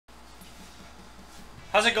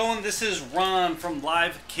How's it going? This is Ron from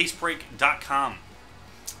livecasebreak.com.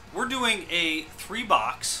 We're doing a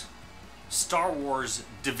 3-box Star Wars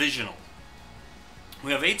divisional.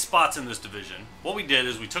 We have 8 spots in this division. What we did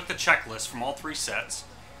is we took the checklist from all 3 sets,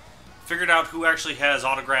 figured out who actually has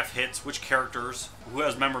autograph hits, which characters, who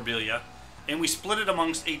has memorabilia, and we split it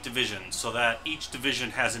amongst 8 divisions so that each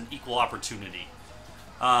division has an equal opportunity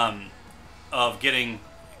of getting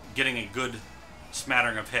a good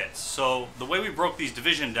smattering of hits. So the way we broke these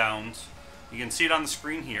division downs, you can see it on the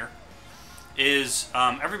screen here, is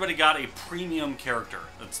everybody got a premium character.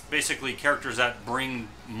 That's basically characters that bring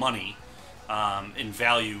money in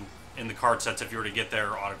value in the card sets if you were to get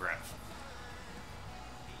their autograph.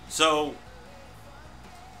 So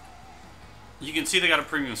you can see they got a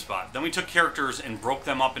premium spot. Then we took characters and broke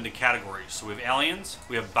them up into categories. So we have aliens,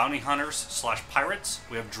 we have bounty hunters / pirates,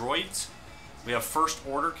 we have droids, we have first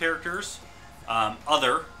order characters,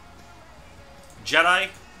 other, Jedi,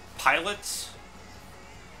 pilots,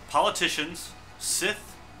 politicians,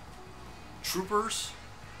 Sith, troopers,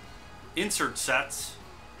 insert sets,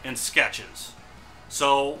 and sketches.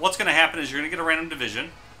 So what's going to happen is you're going to get a random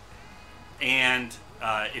division, and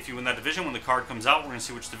if you win that division, when the card comes out, we're going to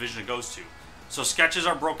see which division it goes to. So sketches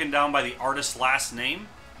are broken down by the artist's last name,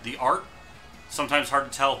 the art. Sometimes hard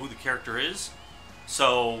to tell who the character is.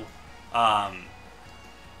 So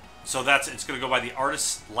it's going to go by the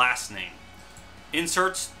artist's last name.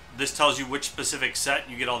 Inserts, this tells you which specific set.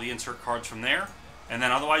 You get all the insert cards from there. And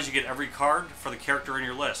then otherwise you get every card for the character in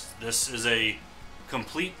your list. This is a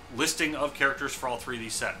complete listing of characters for all 3 of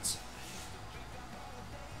these sets.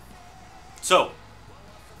 So,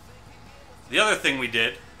 the other thing we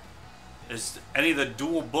did is any of the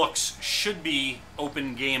dual books should be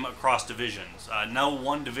open game across divisions. No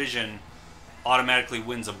one division automatically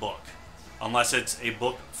wins a book, unless it's a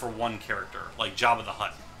book for one character, like Jabba the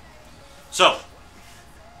Hutt. So,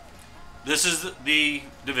 this is the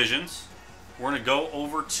divisions. We're going to go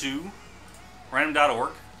over to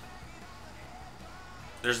random.org.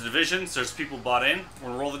 There's the divisions, there's people bought in. We're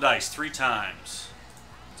going to roll the dice 3 times.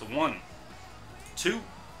 So 1, 2,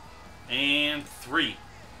 and 3.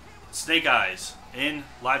 Snake Eyes. In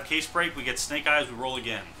live case break, we get Snake Eyes, we roll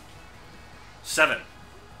again. 7.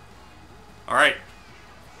 Alright.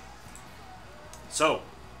 So,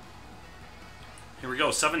 here we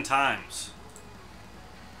go, 7 times.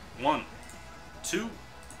 1, 2,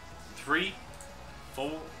 3,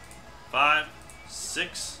 4, 5,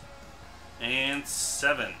 6, and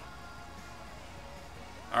 7.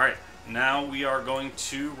 Alright, now we are going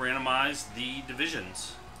to randomize the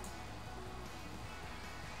divisions.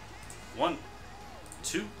 1,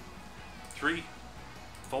 2, 3,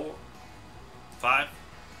 4, 5,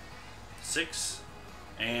 6,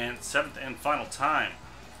 and 7th and final time.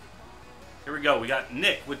 Here we go. We got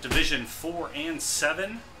Nick with Division 4 and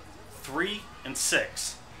 7, 3 and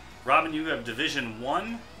 6. Robin, you have Division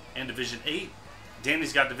 1 and Division 8.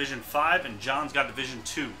 Danny's got Division 5 and John's got Division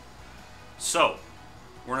 2. So,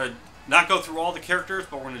 we're going to not go through all the characters,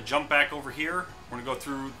 but we're going to jump back over here. We're going to go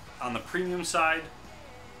through on the premium side.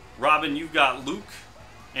 Robin, you've got Luke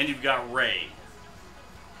and you've got Rey.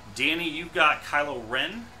 Danny, you've got Kylo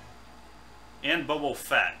Ren and Boba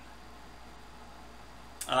Fett.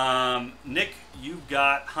 Nick, you've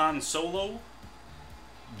got Han Solo.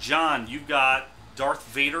 John, you've got Darth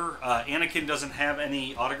Vader. Anakin doesn't have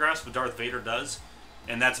any autographs, but Darth Vader does.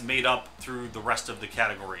 And that's made up through the rest of the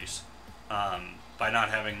categories by not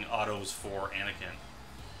having autos for Anakin.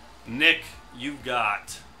 Nick, you've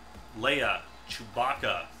got Leia,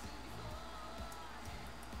 Chewbacca,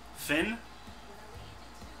 Finn,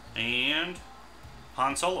 and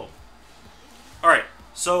Han Solo. Alright,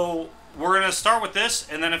 so we're going to start with this,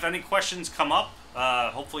 and then if any questions come up,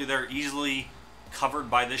 hopefully they're easily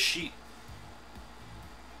covered by this sheet.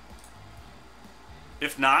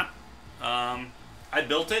 If not, I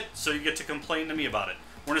built it, so you get to complain to me about it.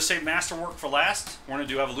 We're going to save Masterwork for last. We're going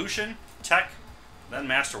to do Evolution, Tech, then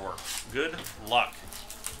Masterwork. Good luck.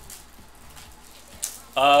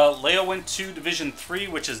 Leia went to Division 3,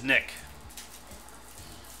 which is Nick.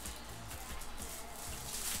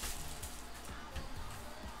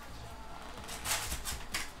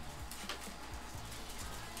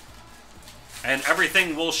 And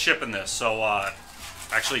everything will ship in this, so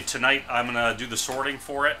actually tonight I'm going to do the sorting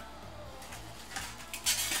for it.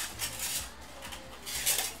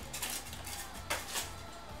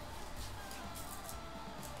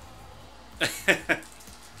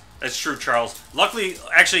 That's true, Charles. Luckily,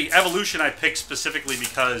 actually, Evolution I picked specifically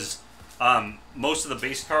because most of the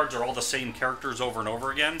base cards are all the same characters over and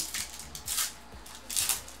over again.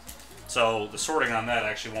 So the sorting on that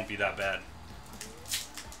actually won't be that bad.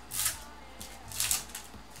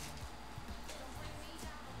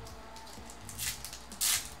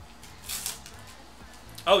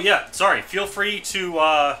 Oh yeah, sorry. Feel free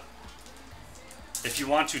to, if you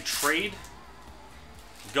want to trade,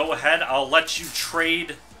 go ahead. I'll let you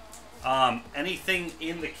trade anything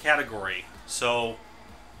in the category. So,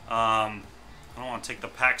 I don't want to take the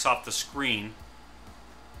packs off the screen.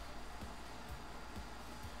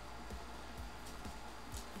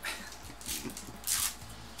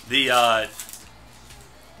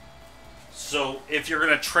 So if you're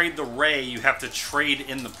going to trade the Ray, you have to trade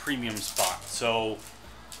in the premium spot. So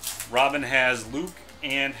Robin has Luke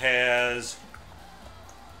and has,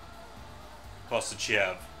 what else did she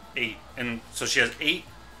have? 8. And so she has 8,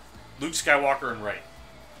 Luke Skywalker and Ray.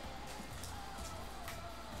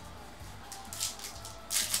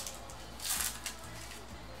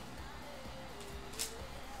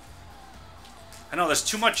 I know there's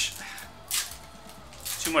too much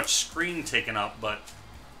screen taken up, but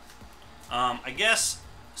I guess,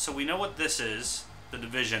 so we know what this is, the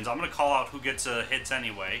divisions. I'm going to call out who gets hits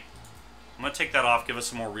anyway. I'm going to take that off, give us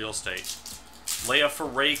some more real estate. Leia for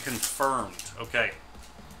Ray confirmed. Okay.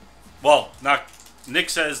 Well, not, Nick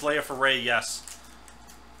says Leia for Ray, yes.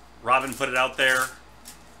 Robin put it out there.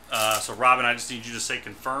 So Robin, I just need you to say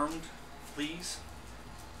confirmed, please.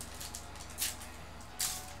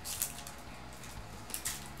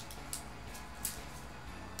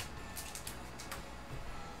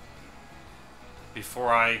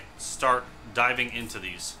 Before I start diving into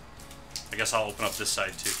these. I guess I'll open up this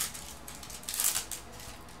side too.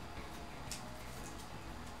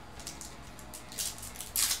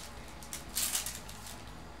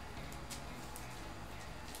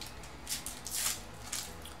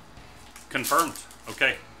 Confirmed.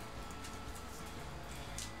 Okay.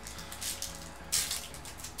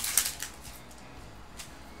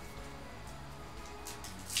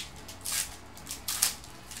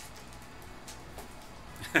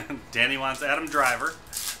 Danny wants Adam Driver.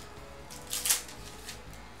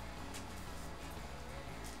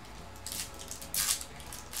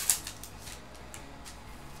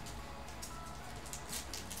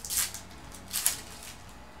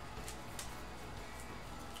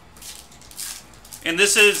 And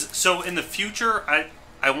this is, so in the future,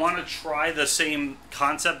 I want to try the same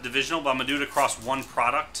concept divisional, but I'm going to do it across one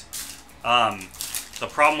product. The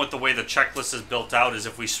problem with the way the checklist is built out is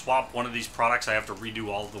if we swap one of these products, I have to redo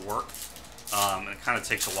all of the work. And it kind of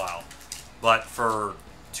takes a while. But for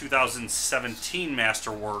 2017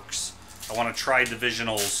 Masterworks, I want to try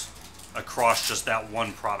divisionals across just that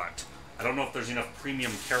one product. I don't know if there's enough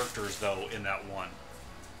premium characters, though, in that one.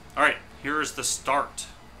 All right, here is the start.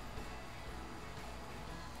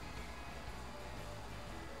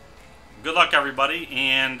 Good luck, everybody,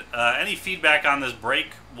 and any feedback on this break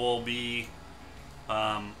will be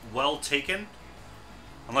well taken,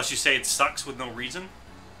 unless you say it sucks with no reason.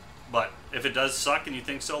 But if it does suck and you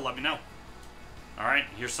think so, let me know. Alright,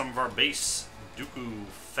 here's some of our base. Dooku,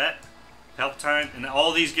 Fett, Palpatine, and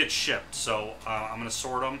all these get shipped, so I'm going to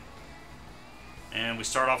sort them. And we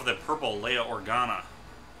start off with a purple Leia Organa.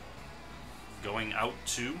 Going out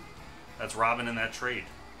to, that's Robin in that trade.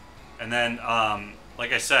 And then,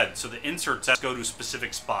 like I said, so the inserts have to go to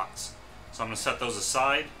specific spots. So I'm going to set those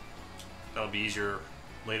aside. That'll be easier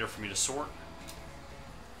later for me to sort.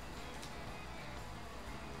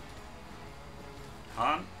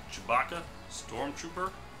 Han, Chewbacca,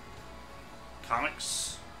 Stormtrooper,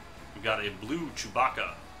 comics. We got a blue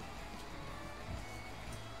Chewbacca.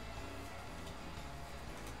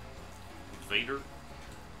 Vader.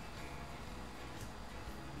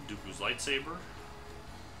 Dooku's lightsaber.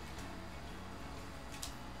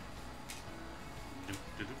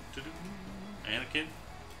 Anakin.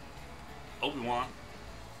 Obi-Wan.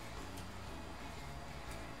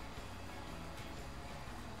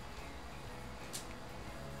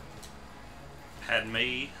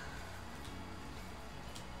 Padme.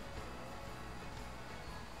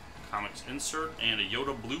 Comics insert and a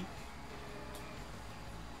Yoda blue.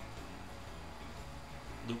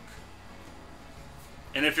 Luke.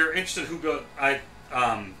 And if you're interested who go,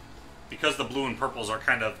 because the blue and purples are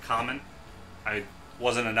kind of common, I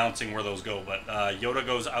wasn't announcing where those go, but Yoda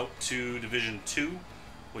goes out to Division 2,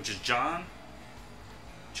 which is John.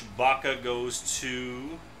 Chewbacca goes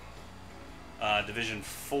to Division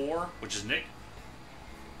 4, which is Nick.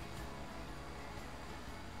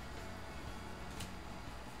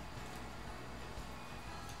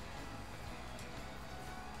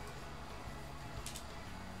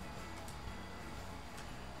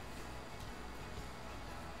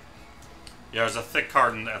 Yeah, there's a thick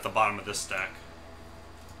card at the bottom of this stack.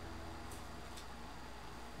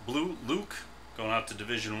 Blue Luke going out to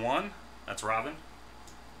Division 1. That's Robin.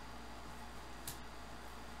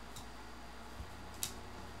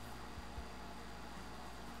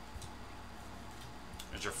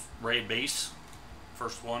 There's your Ray base.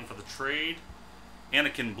 First one for the trade.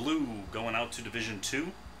 Anakin Blue going out to Division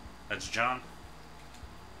 2. That's John.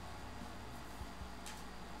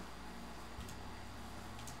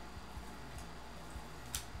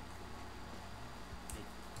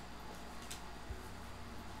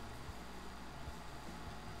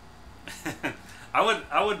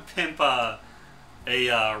 I would pimp a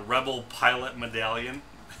Rebel pilot medallion.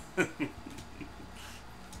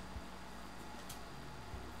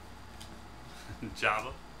 Java.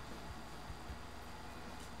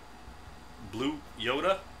 Blue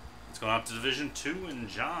Yoda. It's going out to Division 2 and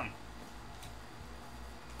John.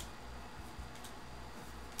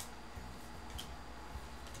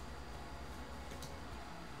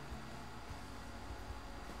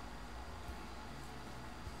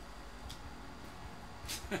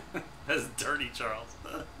 That's dirty, Charles.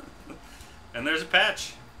 And there's a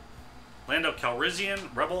patch. Lando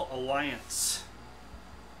Calrissian, Rebel Alliance.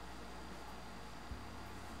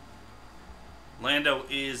 Lando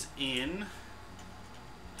is in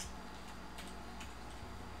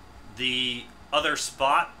the other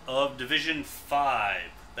spot of Division 5.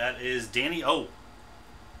 That is Danny O.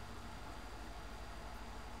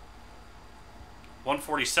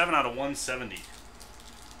 147 out of 170.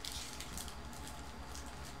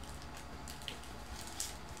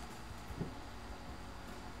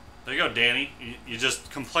 There you go, Danny. You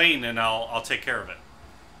just complain and I'll take care of it.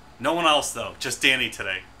 No one else though, just Danny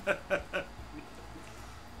today.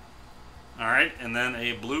 Alright, and then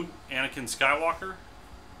a blue Anakin Skywalker.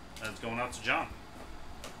 That's going out to John.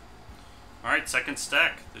 Alright, second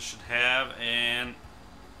stack. This should have an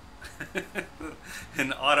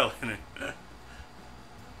an auto in it.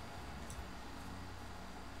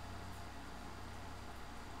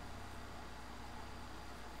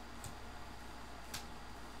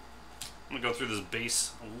 I'm going to go through this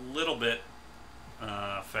base a little bit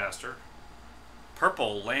faster.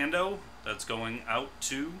 Purple Lando. That's going out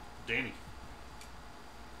to Danny.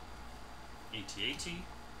 AT-AT.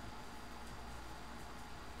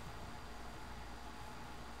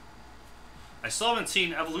 I still haven't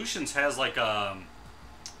seen Evolutions has like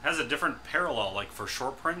has a different parallel like for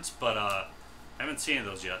short prints, but I haven't seen any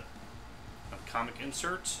of those yet. Got a comic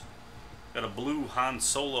insert. Got a blue Han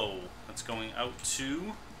Solo that's going out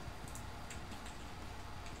to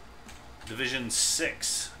Division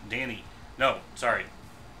 6. Danny. No, sorry.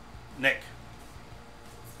 Nick.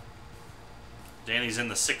 Danny's in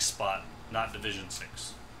the 6th spot, not Division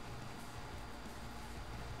 6.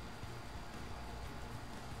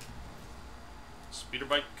 Speeder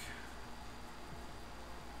bike.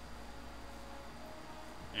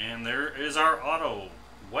 And there is our auto.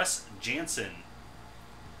 Wes Jansen.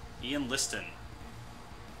 Ian Liston.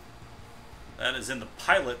 That is in the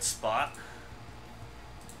pilot spot.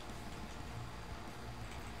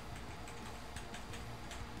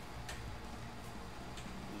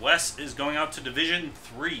 Wes is going out to Division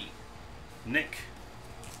 3. Nick.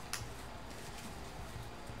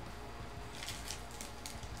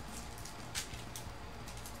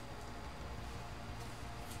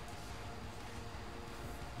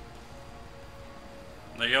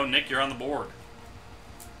 There you go, Nick, you're on the board.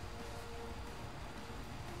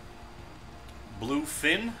 Blue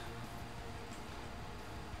Finn.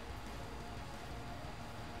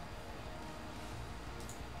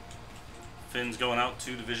 Finn's going out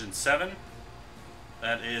to Division 7.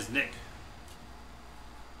 That is Nick.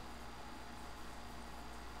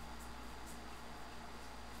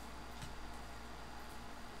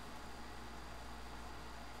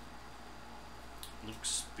 Luke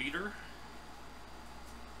Speeder.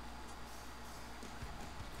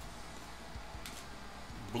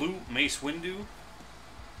 Blue Mace Windu.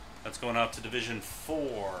 That's going out to Division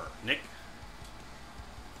 4. Nick.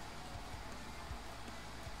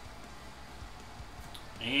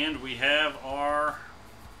 And we have our...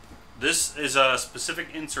 This is a specific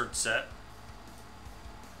insert set.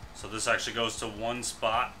 So this actually goes to one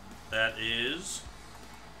spot. That is...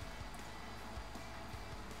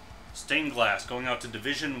 Stained Glass going out to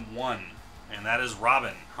Division 1. And that is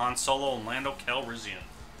Robin, Han Solo, and Lando Calrissian.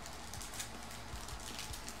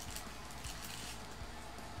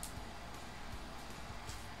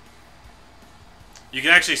 You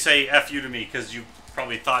can actually say F you to me because you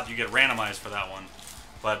probably thought you get randomized for that one.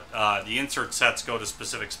 But the insert sets go to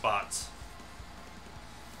specific spots.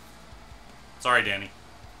 Sorry, Danny.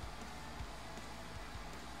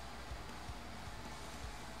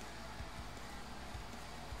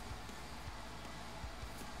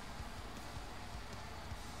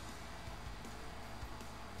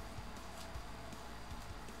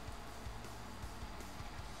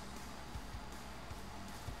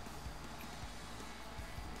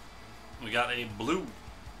 We got a blue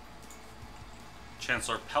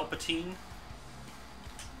Chancellor Palpatine.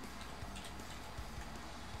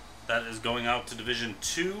 That is going out to Division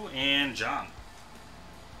 2 and John.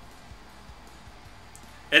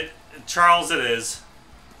 Charles, it is.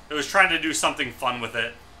 It was trying to do something fun with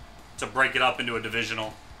it to break it up into a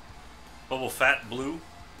divisional. Boba Fett blue.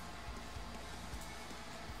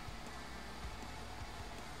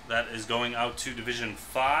 That is going out to Division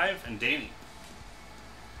 5 and Danny.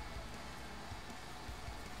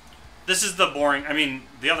 This is the boring. I mean,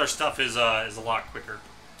 the other stuff is a lot quicker.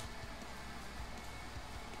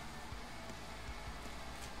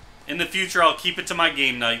 In the future, I'll keep it to my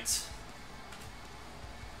game nights.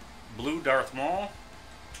 Blue Darth Maul.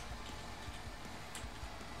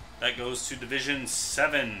 That goes to Division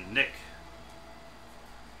 7, Nick.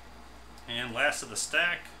 And last of the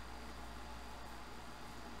stack,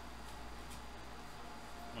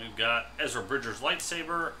 we've got Ezra Bridger's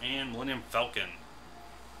lightsaber and Millennium Falcon.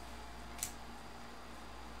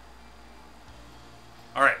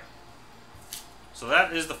 Alright. So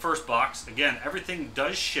that is the first box. Again, everything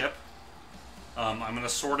does ship. I'm going to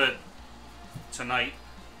sort it tonight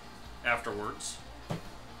afterwards.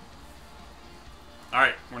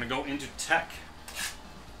 Alright, we're going to go into tech.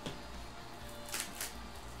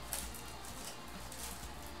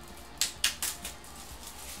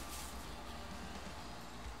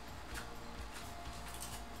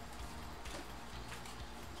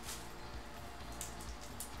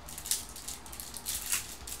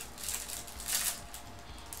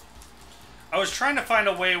 I was trying to find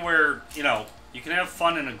a way where, you know, you can have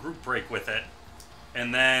fun in a group break with it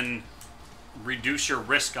and then reduce your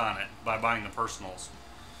risk on it by buying the personals.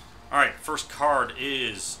 Alright, first card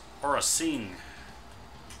is Aura Singh.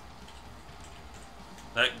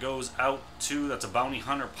 That goes out to, that's a Bounty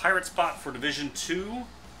Hunter Pirate spot for Division 2,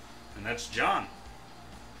 and that's John.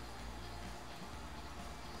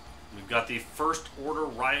 We've got the First Order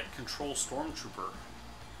Riot Control Stormtrooper.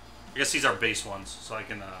 I guess these are base ones, so I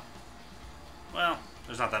can, well,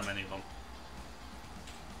 there's not that many of them.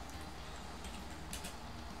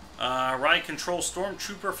 Riot Control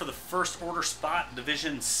Stormtrooper for the First Order spot,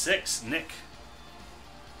 Division 6, Nick.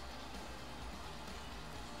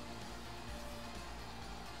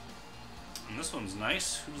 And this one's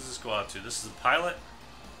nice. Who does this go out to? This is a pilot.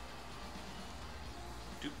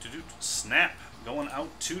 Snap going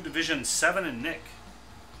out to Division 7 and Nick.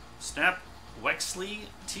 Snap Wexley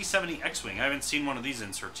T-70 X-Wing. I haven't seen one of these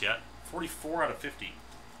inserts yet. 44 out of 50.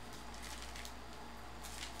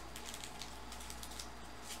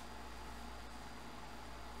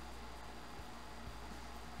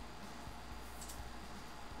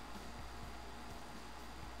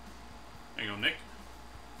 There you go, Nick.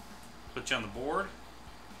 Put you on the board.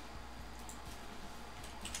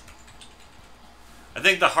 I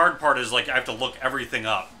think the hard part is, like, I have to look everything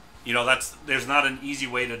up. You know, there's not an easy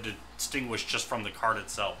way to distinguish just from the card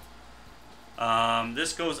itself.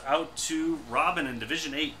 This goes out to Robin in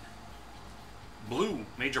Division 8. Blue,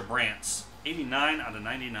 Major Brants. 89 out of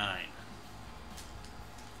 99.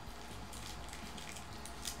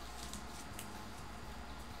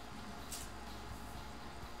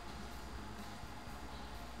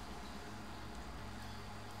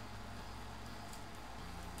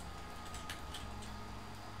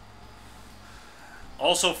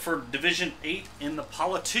 Also for Division 8 in the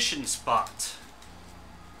Politician spot,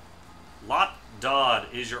 Lot Dodd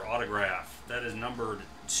is your autograph. That is numbered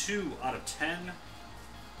 2 out of 10.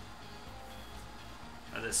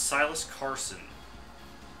 That is Silas Carson.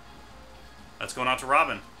 That's going out to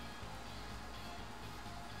Robin.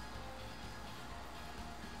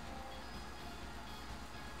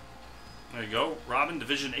 There you go. Robin,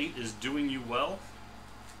 Division 8 is doing you well.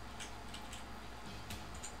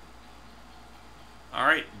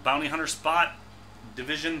 Alright, Bounty Hunter spot,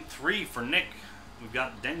 Division 3 for Nick. We've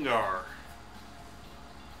got Dengar.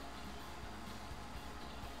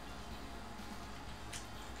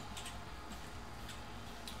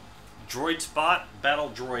 Droid spot, Battle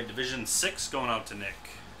Droid, Division 6 going out to Nick.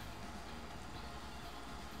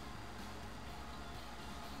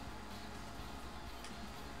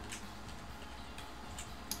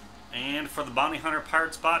 And for the Bounty Hunter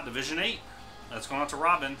Pirate spot, Division 8, that's going out to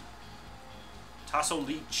Robin. Tasso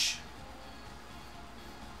Leach.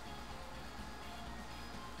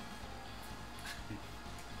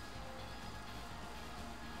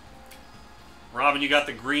 Robin, you got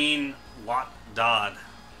the green Lot Dodd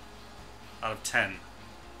out of 10.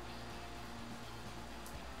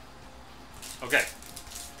 Okay.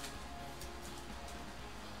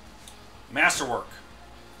 Masterwork.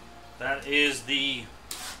 That is the,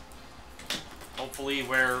 hopefully,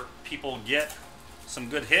 where people get some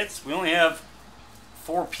good hits. We only have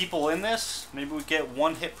 4 people in this. Maybe we get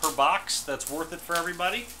 1 hit per box. That's worth it for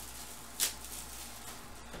everybody.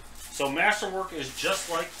 So Masterwork is just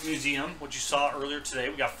like Museum, what you saw earlier today.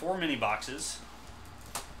 We got 4 mini boxes.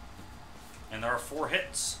 And there are 4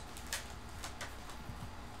 hits.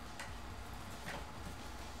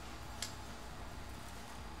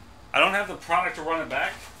 I don't have the product to run it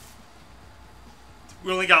back.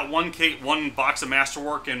 We only got one box of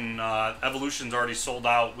Masterwork, and Evolution's already sold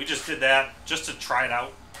out. We just did that just to try it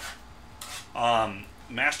out.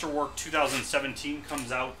 Masterwork 2017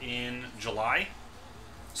 comes out in July.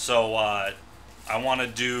 So I want to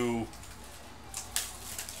do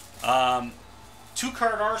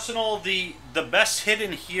 2-card arsenal. The best hit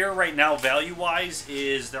in here right now, value-wise,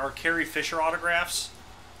 is there are Carrie Fisher autographs.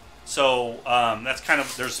 So that's kind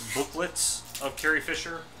of, there's booklets of Carrie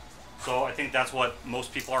Fisher. So I think that's what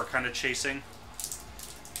most people are kind of chasing.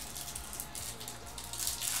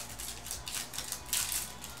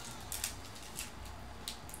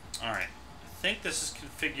 Alright, I think this is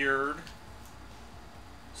configured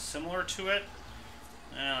similar to it.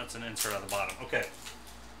 That's an insert at the bottom. Okay.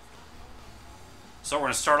 So we're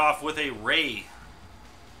going to start off with a Ray.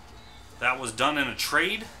 That was done in a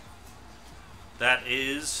trade. That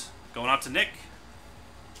is going out to Nick.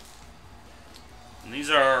 And these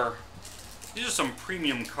are some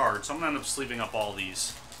premium cards, so I'm going to end up sleeving up all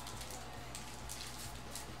these.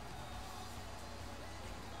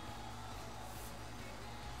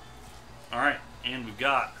 Alright, and we've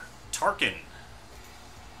got Tarkin.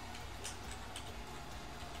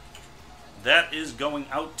 That is going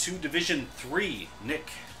out to Division 3, Nick.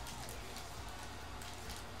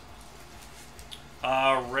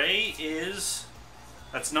 Ray is,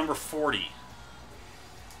 that's number 40.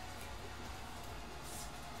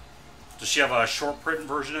 Does she have a short print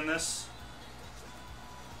version in this?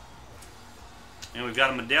 And we've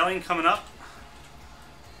got a medallion coming up.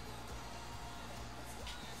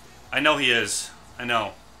 I know he is. I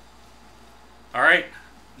know. Alright,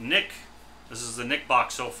 Nick. This is the Nick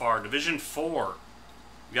box so far. Division 4.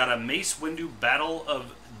 We got a Mace Windu Battle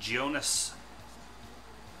of Geonosis.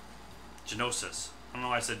 I don't know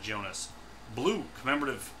why I said Jonas. Blue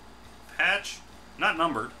commemorative patch. Not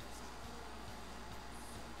numbered.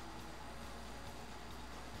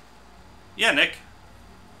 Yeah, Nick.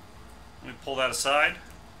 Let me pull that aside.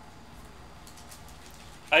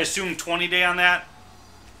 I assume 20 day on that.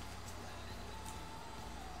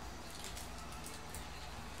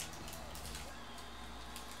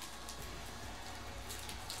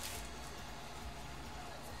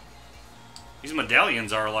 These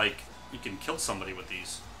medallions are like, you can kill somebody with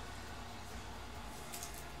these.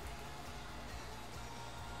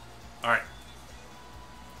 Alright.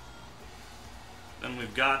 Then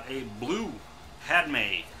we've got a blue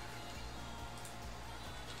Padme.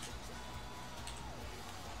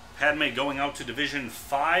 Padme going out to Division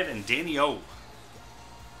 5 and Danny O.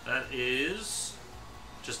 That is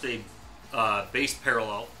just a base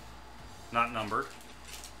parallel, not numbered.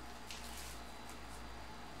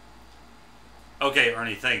 Okay,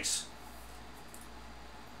 Ernie, thanks.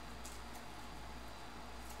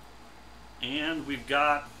 And we've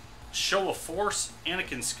got Show of Force,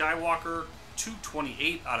 Anakin Skywalker,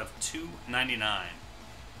 228 out of 299.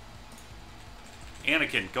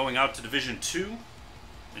 Anakin going out to Division 2,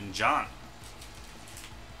 and John.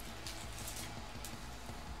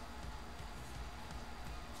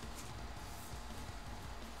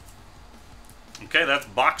 Okay, that's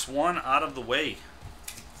box 1 out of the way.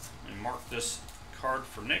 Let me mark this card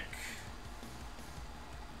for Nick.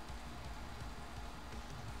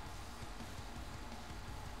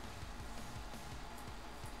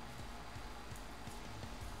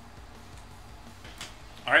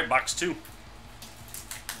 All right, box 2.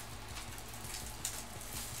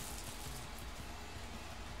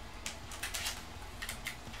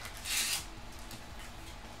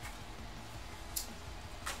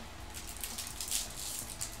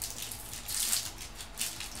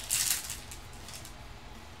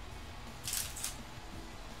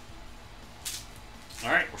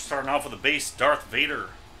 Alright, we're starting off with a base Darth Vader.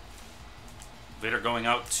 Vader going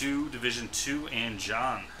out to Division 2 and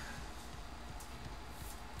John.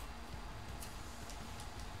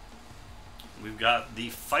 We've got the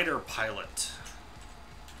Fighter Pilot.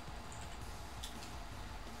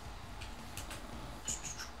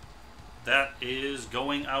 That is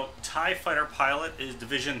going out. TIE Fighter Pilot is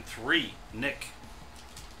Division 3, Nick.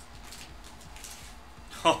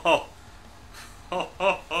 Oh, oh,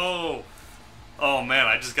 oh, oh. Oh man,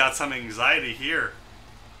 I just got some anxiety here.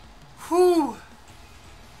 Whew.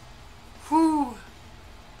 Whew.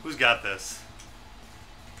 Who's got this?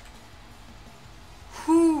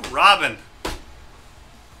 Robin.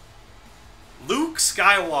 Luke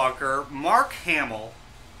Skywalker, Mark Hamill,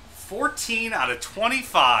 14 out of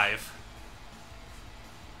 25.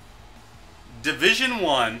 Division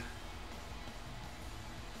 1,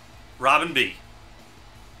 Robin B.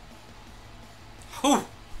 Whew.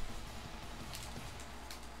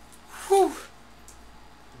 Whew.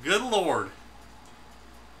 Good Lord.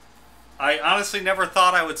 I honestly never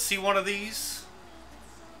thought I would see one of these.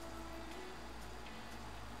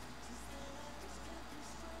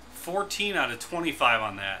 $14 out of 25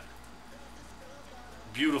 on that.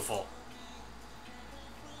 Beautiful.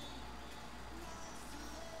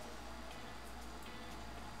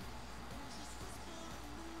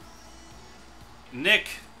 Nick,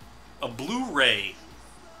 a Blu-ray.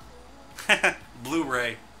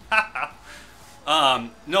 Blu-ray.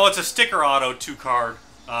 No, it's a sticker auto 2-card.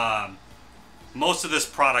 Most of this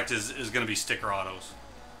product is going to be sticker autos,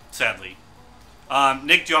 sadly.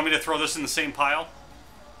 Nick, do you want me to throw this in the same pile?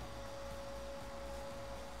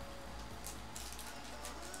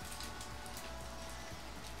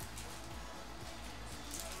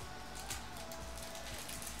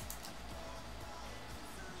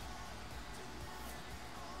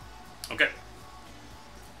 Okay.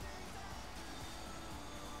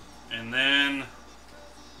 And then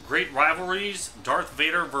Great Rivalries, Darth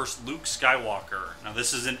Vader versus Luke Skywalker. Now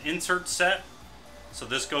this is an insert set, so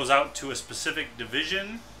this goes out to a specific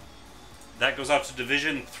division. That goes out to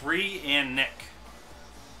Division 3 and Nick.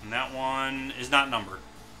 And that one is not numbered.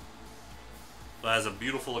 But has a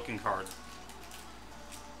beautiful looking card.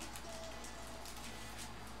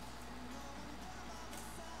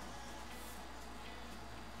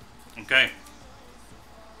 Okay.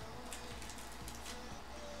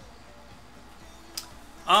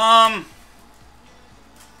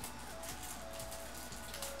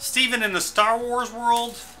 Steven, in the Star Wars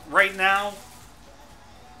world right now,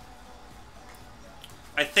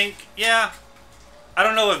 I think, yeah, I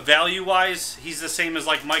don't know if value-wise he's the same as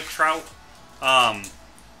like Mike Trout,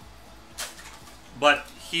 but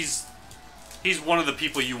he's one of the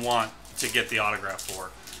people you want to get the autograph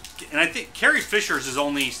for. And I think Carrie Fisher's is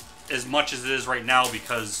only as much as it is right now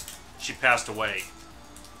because she passed away.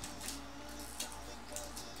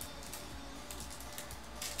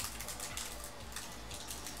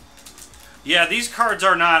 Yeah, these cards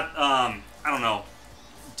are not, I don't know.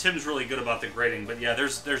 Tim's really good about the grading, but yeah,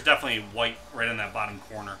 there's definitely white right in that bottom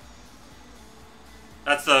corner.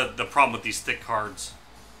 That's the problem with these thick cards.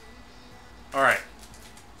 All right.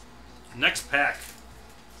 Next pack.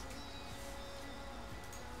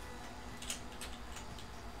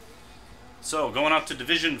 So, going up to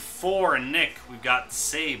Division 4 and Nick, we've got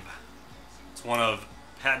Sabe. It's one of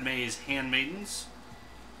Padme's handmaidens.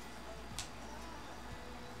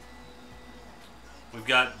 We've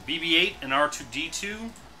got BB-8 and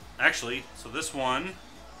R2-D2. Actually, so this one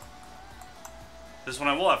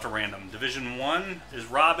I will have to random. Division 1 is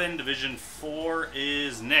Robin. Division 4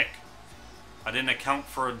 is Nick. I didn't account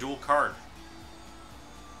for a dual card.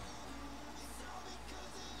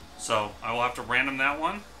 So, I will have to random that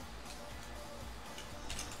one.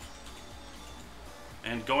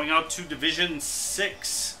 And going out to Division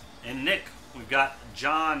 6 and Nick, we've got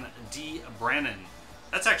John D. Brannon.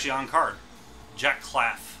 That's actually on card. Jack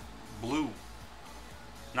Claff, blue,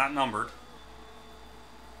 not numbered.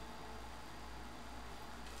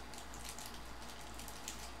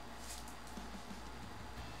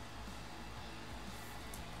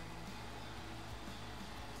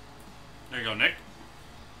 There you go, Nick.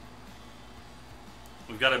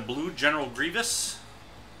 We've got a blue General Grievous.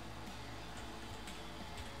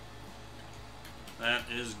 That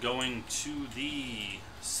is going to the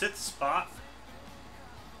Sith spot.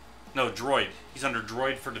 No, Droid. He's under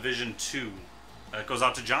Droid for Division 2. That goes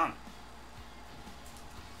out to John.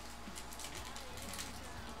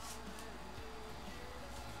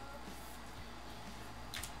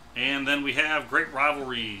 And then we have Great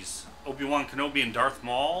Rivalries. Obi-Wan Kenobi and Darth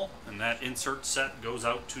Maul. And that insert set goes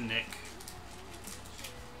out to Nick.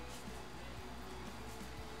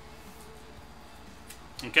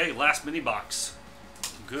 Okay, last mini box.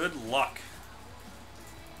 Good luck.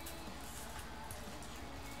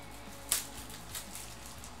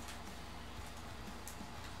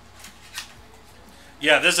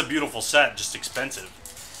 Yeah, this is a beautiful set, just expensive.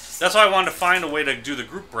 That's why I wanted to find a way to do the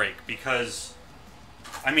group break, because,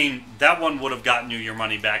 I mean, that one would have gotten you your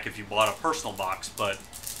money back if you bought a personal box, but,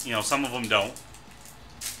 you know, some of them don't.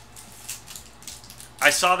 I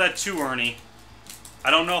saw that too, Ernie. I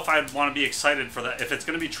don't know if I'd want to be excited for that. If it's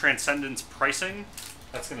going to be Transcendence pricing,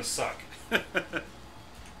 that's going to suck.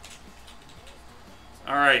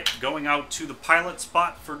 Alright, going out to the pilot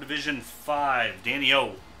spot for Division 5, Danny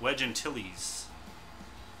O. Wedge Antilles.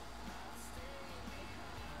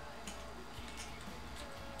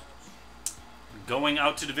 Going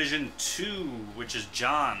out to Division 2, which is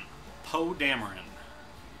John Poe Dameron.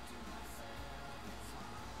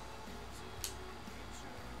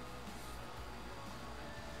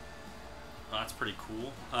 Oh, that's pretty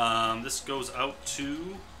cool. This goes out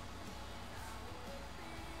to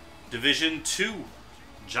Division 2,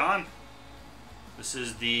 John. This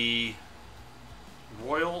is the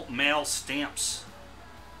Royal Mail Stamps.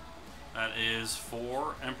 That is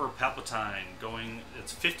for Emperor Palpatine.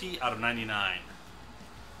 It's 50 out of 99.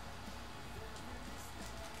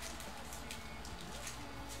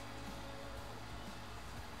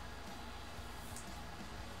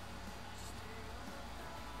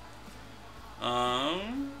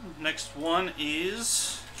 Next one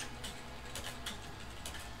is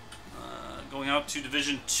going out to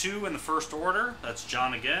Division 2 in the First Order. That's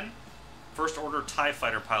John again. First Order TIE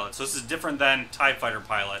Fighter Pilot. So this is different than TIE Fighter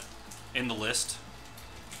Pilot in the list.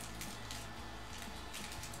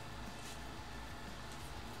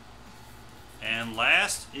 And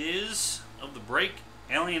last is, of the break,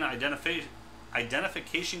 Alien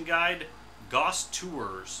Identification Guide, Gauss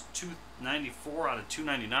Tours, 294 out of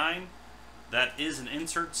 299. That is an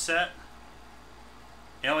insert set.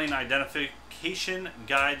 Alien Identification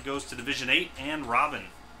Guide goes to Division 8 and Robin.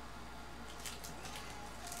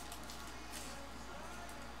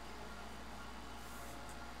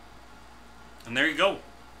 And there you go.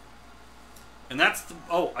 And that's the...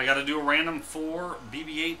 Oh, I got to do a random for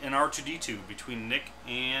BB-8 and R2-D2 between Nick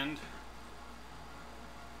and...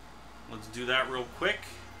 Let's do that real quick.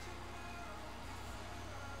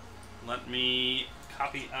 Let me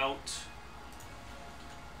copy out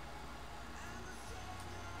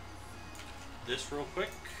this real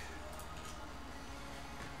quick.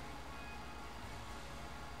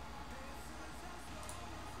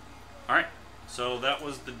 Alright, so that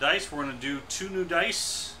was the dice. We're going to do 2 new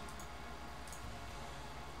dice.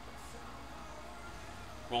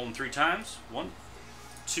 Roll them 3 times. 1,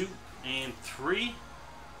 2, and 3.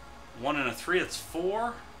 1 and a 3, that's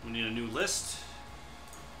 4. We need a new list.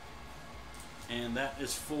 And that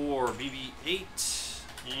is for BB-8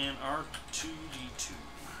 and R2-D2.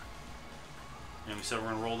 And we said we're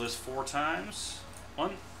going to roll this 4 times.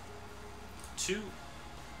 1, 2,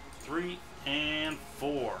 3, and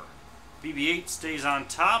 4. BB-8 stays on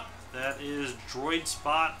top. That is droid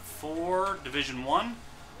spot for Division 1.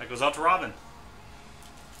 That goes out to Robin.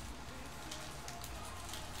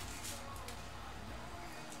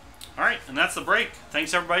 Alright, and that's the break.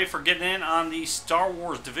 Thanks everybody for getting in on the Star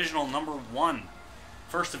Wars Divisional number 1.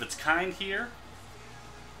 First of its kind here.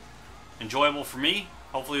 Enjoyable for me.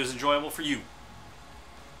 Hopefully it was enjoyable for you.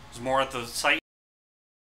 There's more at the site.